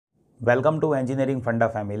Welcome to Engineering Funda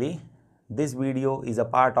family. This video is a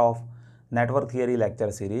part of Network Theory lecture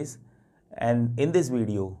series, and in this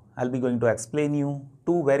video I'll be going to explain you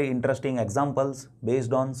two very interesting examples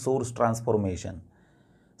based on source transformation.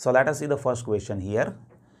 So let us see the first question here.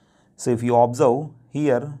 So if you observe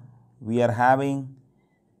here, we are having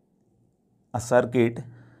a circuit,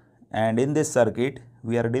 and in this circuit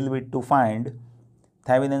we are dealing with to find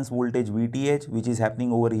Thevenin's voltage VTH, which is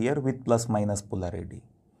happening over here with plus minus polarity.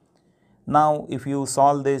 Now, if you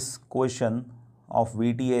solve this question of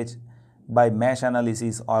VTH by mesh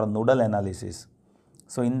analysis or nodal analysis,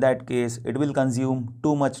 so in that case it will consume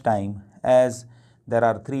too much time, as there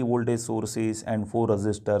are 3 voltage sources and 4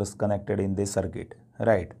 resistors connected in this circuit,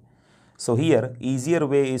 right? So here easier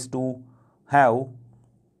way is to have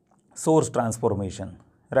source transformation,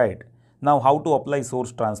 right? Now how to apply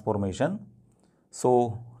source transformation?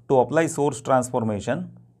 So to apply source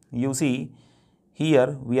transformation, you see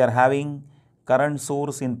here we are having current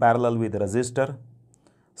source in parallel with resistor.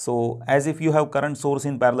 So as if you have current source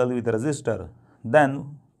in parallel with resistor,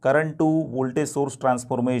 then current to voltage source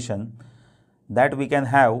transformation that we can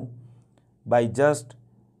have by just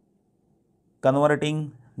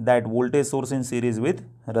converting that voltage source in series with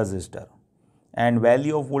resistor, and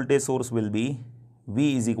value of voltage source will be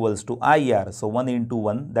V is equals to IR. So 1 into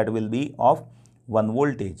 1, that will be of 1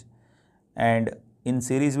 voltage, and in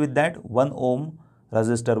series with that 1 ohm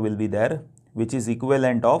resistor will be there, which is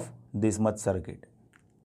equivalent of this much circuit.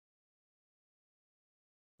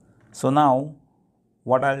 So now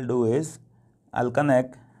what I'll do is I'll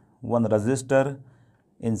connect one resistor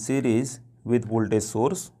in series with voltage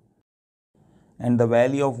source, and the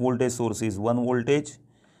value of voltage source is 1 voltage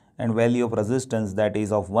and value of resistance that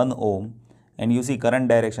is of 1 ohm, and you see current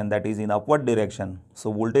direction that is in upward direction.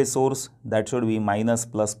 So voltage source that should be minus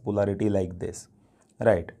plus polarity like this,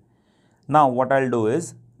 right? Now what I'll do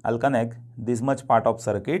is I'll connect this much part of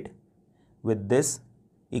circuit with this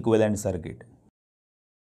equivalent circuit.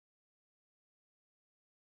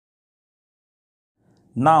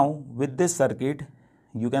 Now with this circuit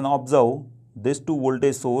you can observe this 2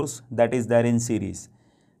 voltage source that is there in series,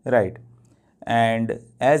 right? And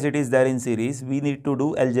as it is there in series, we need to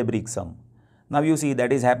do algebraic sum. Now you see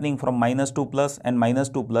that is happening from minus 2 plus and minus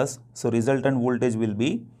 2 plus, so resultant voltage will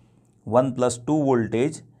be 1 plus 2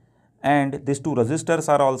 voltage, and these 2 resistors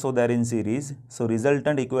are also there in series, so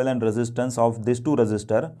resultant equivalent resistance of this 2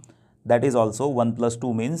 resistor, that is also 1 plus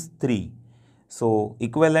 2 means 3. So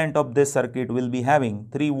equivalent of this circuit will be having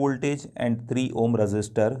 3 voltage and 3 ohm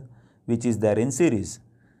resistor, which is there in series.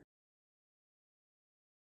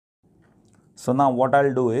 So now what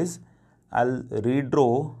I'll do is I'll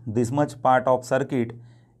redraw this much part of circuit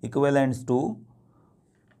equivalents to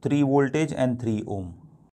 3 voltage and 3 ohm.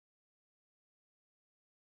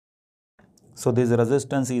 So this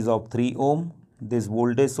resistance is of 3 ohm, this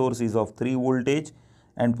voltage source is of 3 voltage,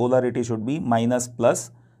 and polarity should be minus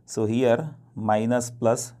plus. So here minus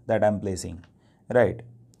plus that I am placing, right?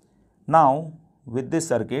 Now with this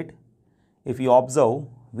circuit, if you observe,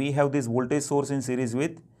 we have this voltage source in series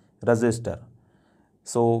with resistor.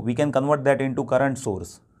 So we can convert that into current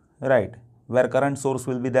source, right? Where current source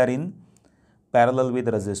will be there in parallel with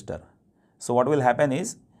resistor. So what will happen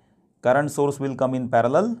is current source will come in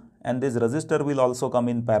parallel and this resistor will also come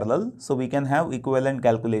in parallel. So we can have equivalent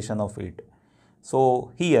calculation of it.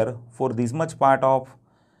 So here for this much part of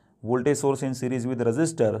voltage source in series with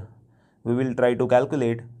resistor, we will try to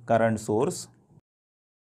calculate current source.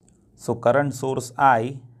 So current source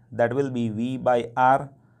I, that will be V by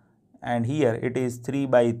R, and here it is 3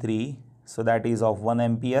 by 3, so that is of 1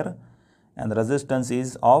 ampere, and resistance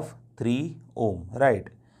is of 3 ohm, right?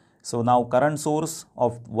 So now current source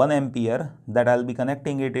of 1 ampere, that I will be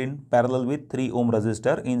connecting it in parallel with 3 ohm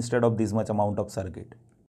resistor instead of this much amount of circuit.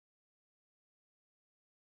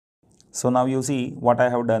 So now you see what I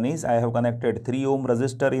have done is I have connected 3 ohm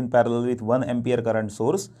resistor in parallel with 1 ampere current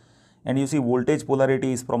source, and you see voltage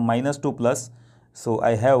polarity is from minus to plus, so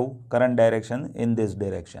I have current direction in this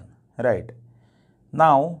direction, right?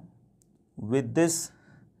 Now with this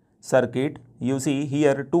circuit, you see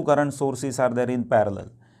here 2 current sources are there in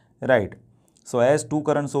parallel, right? So as 2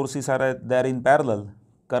 current sources are there in parallel,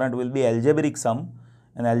 current will be algebraic sum,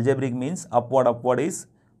 and algebraic means upward is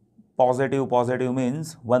positive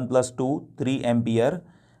means 1 plus 2, 3 ampere,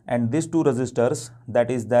 and these 2 resistors that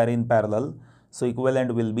is there in parallel, so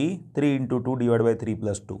equivalent will be 3 into 2 divided by 3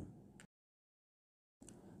 plus 2.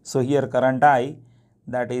 So here current I,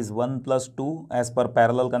 that is 1 plus 2 as per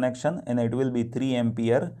parallel connection, and it will be 3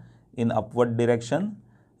 ampere in upward direction,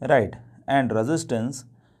 right? And resistance,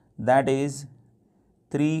 that is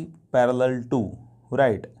 3 parallel 2,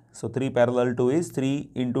 right? So 3 parallel 2 is 3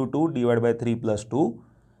 into 2 divided by 3 plus 2.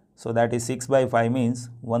 So that is 6 by 5 means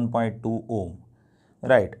 1.2 ohm.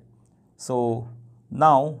 Right. So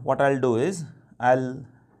now what I'll do is I'll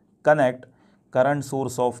connect current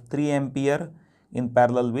source of 3 ampere in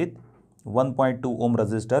parallel with 1.2 ohm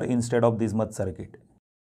resistor instead of this much circuit.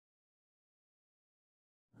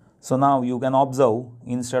 So now you can observe,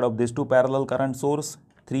 instead of these two parallel current source,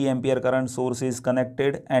 3 ampere current source is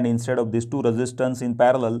connected, and instead of these two resistance in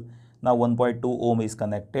parallel, now 1.2 ohm is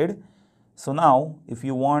connected. So now if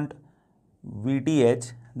you want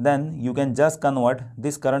VTH, then you can just convert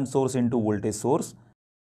this current source into voltage source.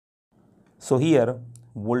 So here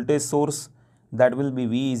voltage source, that will be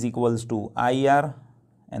V is equals to IR,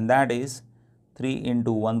 and that is 3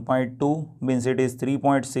 into 1.2 means it is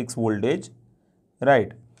 3.6 voltage,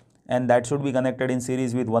 right? And that should be connected in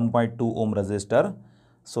series with 1.2 ohm resistor.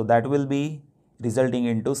 So that will be resulting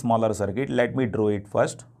into smaller circuit. Let me draw it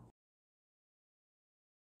first.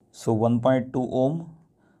 So 1.2 ohm,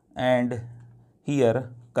 and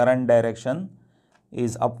here current direction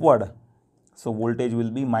is upward. So voltage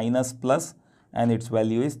will be minus plus, and its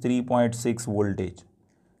value is 3.6 voltage,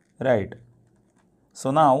 right?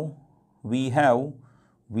 So now we have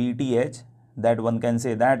VTH, that one can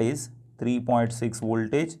say that is 3.6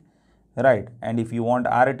 voltage, right? And if you want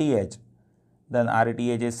RTH, then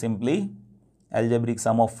RTH is simply algebraic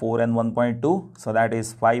sum of 4 and 1.2, so that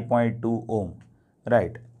is 5.2 ohm,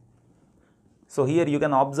 right? So here you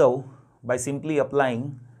can observe, by simply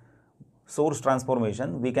applying source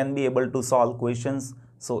transformation, we can be able to solve questions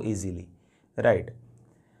so easily, right?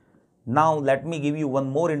 Now let me give you one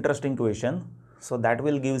more interesting question. So that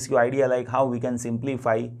will gives you idea like how we can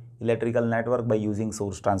simplify electrical network by using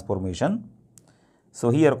source transformation. So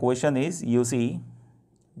here question is, you see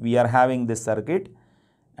we are having this circuit,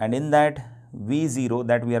 and in that V0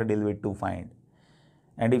 that we are deal with to find.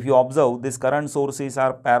 And if you observe, this current sources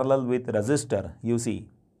are parallel with resistor, you see.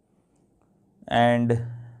 And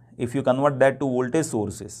if you convert that to voltage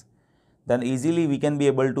sources, then easily we can be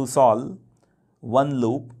able to solve one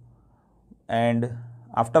loop, and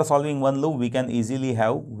after solving one loop we can easily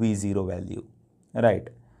have V0 value, right?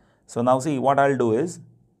 So now see what I'll do is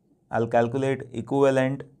I'll calculate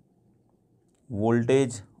equivalent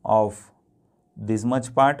voltage of this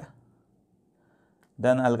much part,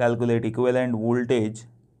 then I'll calculate equivalent voltage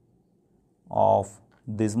of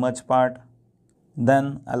this much part,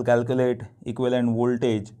 then I'll calculate equivalent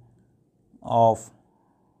voltage of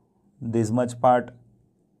this much part,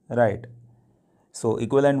 right? So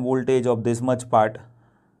equivalent voltage of this much part,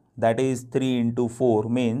 that is 3 into 4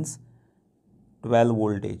 means 12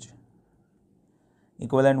 voltage.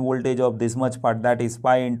 Equivalent voltage of this much part, that is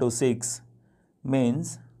 5 into 6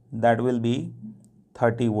 means that will be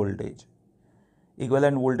 30 voltage.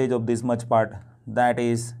 Equivalent voltage of this much part, that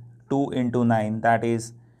is 2 into 9, that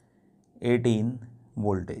is 18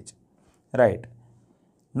 voltage, right?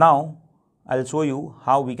 Now I'll show you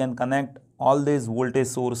how we can connect all these voltage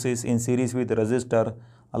sources in series with resistor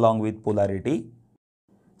along with polarity.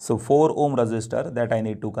 So 4 ohm resistor that I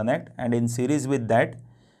need to connect, and in series with that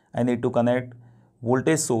I need to connect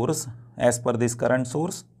voltage source as per this current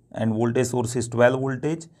source, and voltage source is 12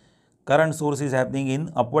 voltage. Current source is happening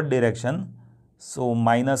in upward direction, so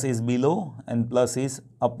minus is below and plus is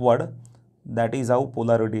upward. That is how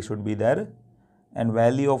polarity should be there, and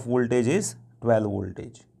value of voltage is 12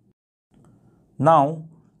 voltage. Now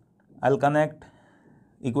I'll connect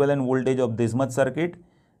equivalent voltage of this much circuit.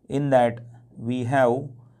 In that we have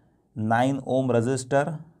 9 ohm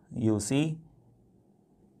resistor, you see,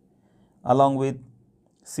 along with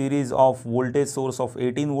series of voltage source of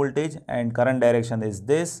 18 voltage, and current direction is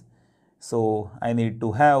this. So I need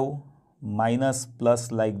to have minus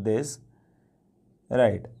plus like this,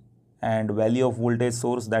 right? And value of voltage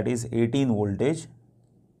source, that is 18 voltage.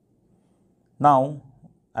 Now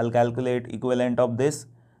I'll calculate equivalent of this.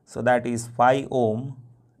 So that is 5 ohm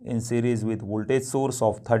in series with voltage source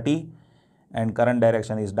of 30, and current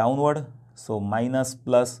direction is downward. So minus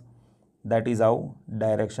plus, that is how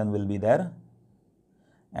direction will be there,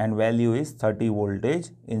 and value is 30 voltage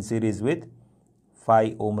in series with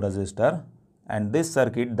 5 ohm resistor. And this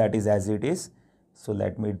circuit, that is as it is. So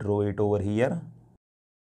let me draw it over here,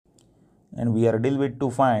 and we are deal with to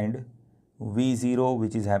find V0,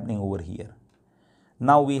 which is happening over here.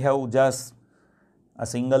 Now we have just a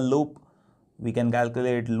single loop. We can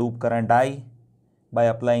calculate loop current I by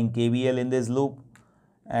applying KVL in this loop,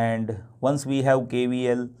 and once we have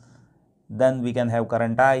KVL, then we can have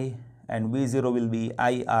current I, and V0 will be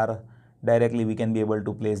IR. Directly we can be able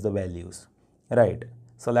to place the values, right?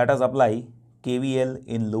 So let us apply KVL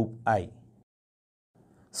in loop I.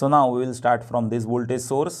 So now we will start from this voltage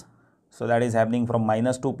source. So that is happening from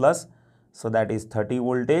minus to plus. So that is 30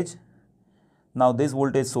 voltage. Now this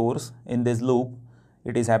voltage source in this loop,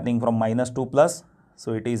 it is happening from minus to plus.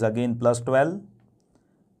 So it is again plus 12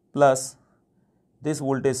 plus this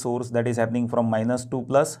voltage source that is happening from minus to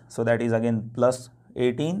plus. So that is again plus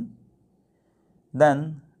 18.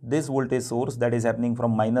 Then this voltage source that is happening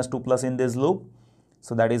from minus to plus in this loop.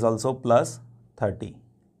 So that is also plus 30.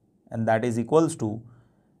 And that is equals to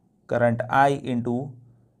current I into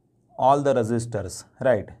all the resistors,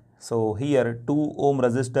 right? So here 2 ohm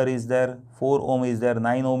resistor is there, 4 ohm is there,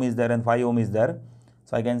 9 ohm is there and 5 ohm is there.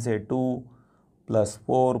 So I can say 2 plus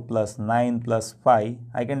 4 plus 9 plus 5.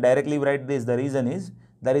 I can directly write this. The reason is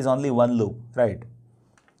there is only one loop, right?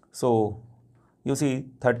 So you see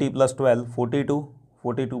 30 plus 12, 42,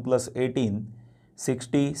 42 plus 18,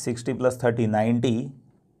 60, 60 plus 30, 90.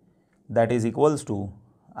 That is equals to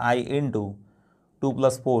I into 2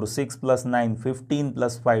 plus 4, 6 plus 9, 15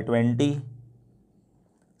 plus 5, 20.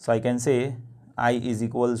 So I can say I is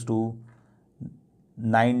equals to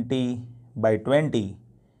 90 by 20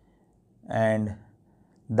 and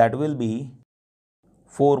that will be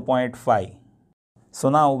 4.5. So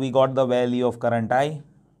now we got the value of current I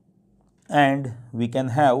and we can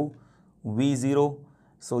have V0.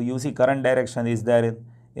 So you see current direction is there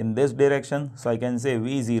in this direction. So I can say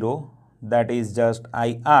V0, that is just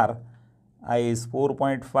IR. I is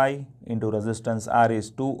 4.5 into resistance R is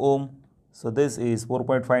 2 ohm. So this is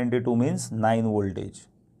 4.5 into 2 means 9 voltage,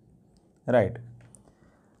 right?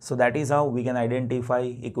 So that is how we can identify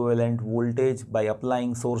equivalent voltage by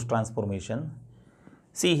applying source transformation.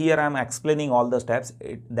 See, here I am explaining all the steps.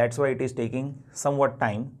 That's why it is taking somewhat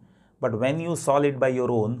time. But when you solve it by your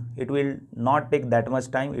own, it will not take that much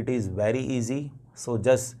time. It is very easy. So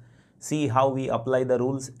just see how we apply the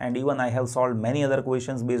rules. And even I have solved many other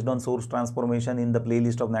questions based on source transformation in the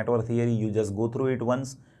playlist of network theory. You just go through it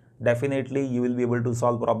once. Definitely you will be able to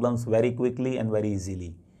solve problems very quickly and very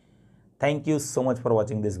easily. Thank you so much for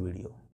watching this video.